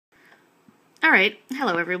Alright,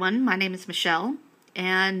 hello everyone, my name is Michelle,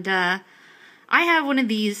 and I have one of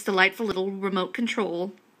these delightful little remote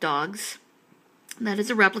control dogs. That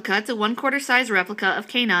is a replica. It's a 1/4 size replica of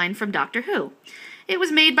K9 from Doctor Who. It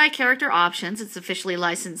was made by Character Options. It's officially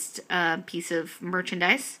licensed piece of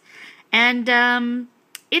merchandise, and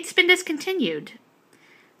it's been discontinued.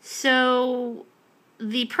 So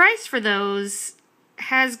the price for those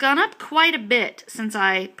has gone up quite a bit since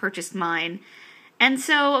I purchased mine, and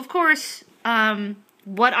so of course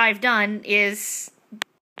what I've done is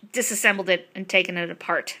disassembled it and taken it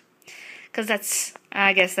apart. Because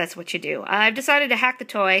I guess that's what you do. I've decided to hack the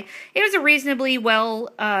toy. It was a reasonably well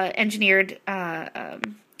engineered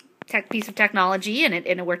piece of technology, and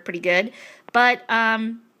it worked pretty good. But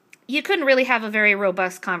you couldn't really have a very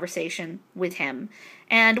robust conversation with him.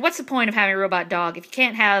 And what's the point of having a robot dog if you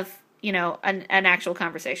can't have, you know, an actual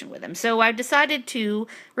conversation with him? So I've decided to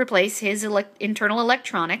replace his internal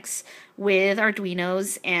electronics with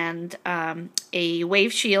Arduinos and a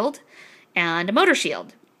wave shield and a motor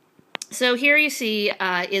shield. So here you see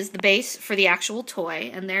is the base for the actual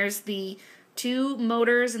toy, and there's the 2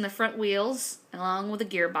 motors in the front wheels along with a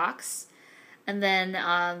gearbox. And then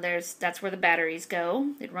that's where the batteries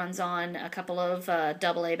go. It runs on a couple of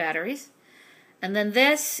AA batteries. And then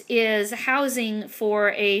this is housing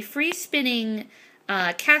for a free-spinning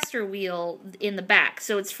caster wheel in the back.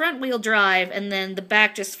 So it's front-wheel drive, and then the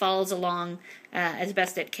back just follows along as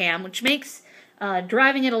best it can, which makes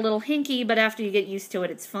driving it a little hinky, but after you get used to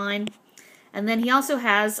it, it's fine. And then he also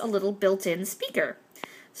has a little built-in speaker.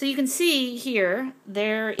 So you can see here,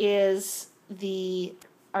 there is the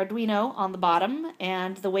Arduino on the bottom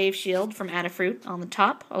and the wave shield from Adafruit on the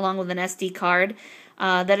top, along with an SD card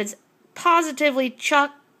that is positively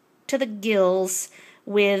chocked to the gills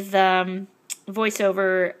with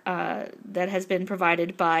voiceover that has been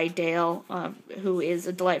provided by Dale, who is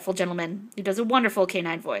a delightful gentleman who does a wonderful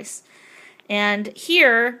K9 voice. And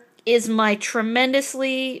here is my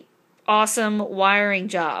tremendously awesome wiring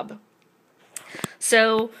job.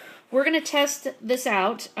 So we're going to test this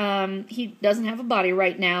out. He doesn't have a body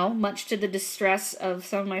right now, much to the distress of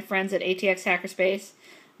some of my friends at ATX Hackerspace,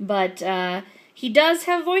 but he does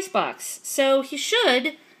have a voice box, so he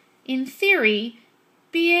should, in theory,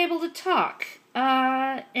 be able to talk.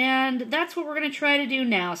 And that's what we're going to try to do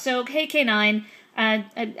now. So, hey K9,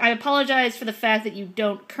 I apologize for the fact that you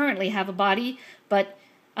don't currently have a body, but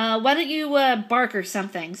why don't you bark or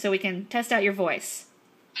something so we can test out your voice?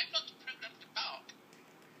 I'm not programmed to bark.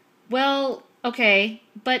 Well, okay,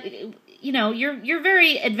 but you know, you're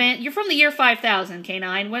very advanced. You're from the year 5000,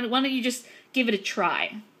 K9. Why don't you just give it a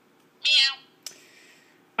try? Meow.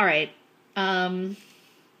 All right. I'm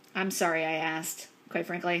sorry I asked, quite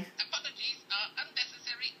frankly. Apologies are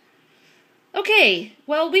unnecessary. Okay,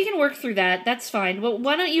 well, we can work through that. That's fine. Well,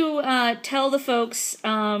 why don't you tell the folks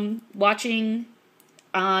watching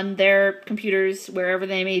on their computers, wherever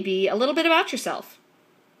they may be, a little bit about yourself.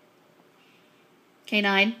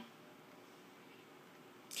 K9?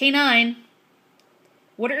 K9?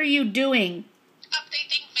 What are you doing?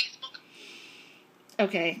 Updating Facebook.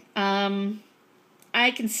 Okay,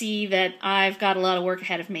 I can see that I've got a lot of work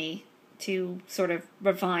ahead of me to sort of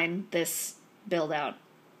refine this build out.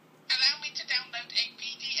 Allow me to download a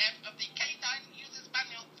PDF of the K9 user's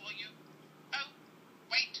manual for you. Oh,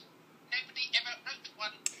 wait. Nobody ever wrote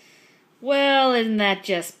one. Well, isn't that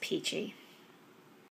just peachy?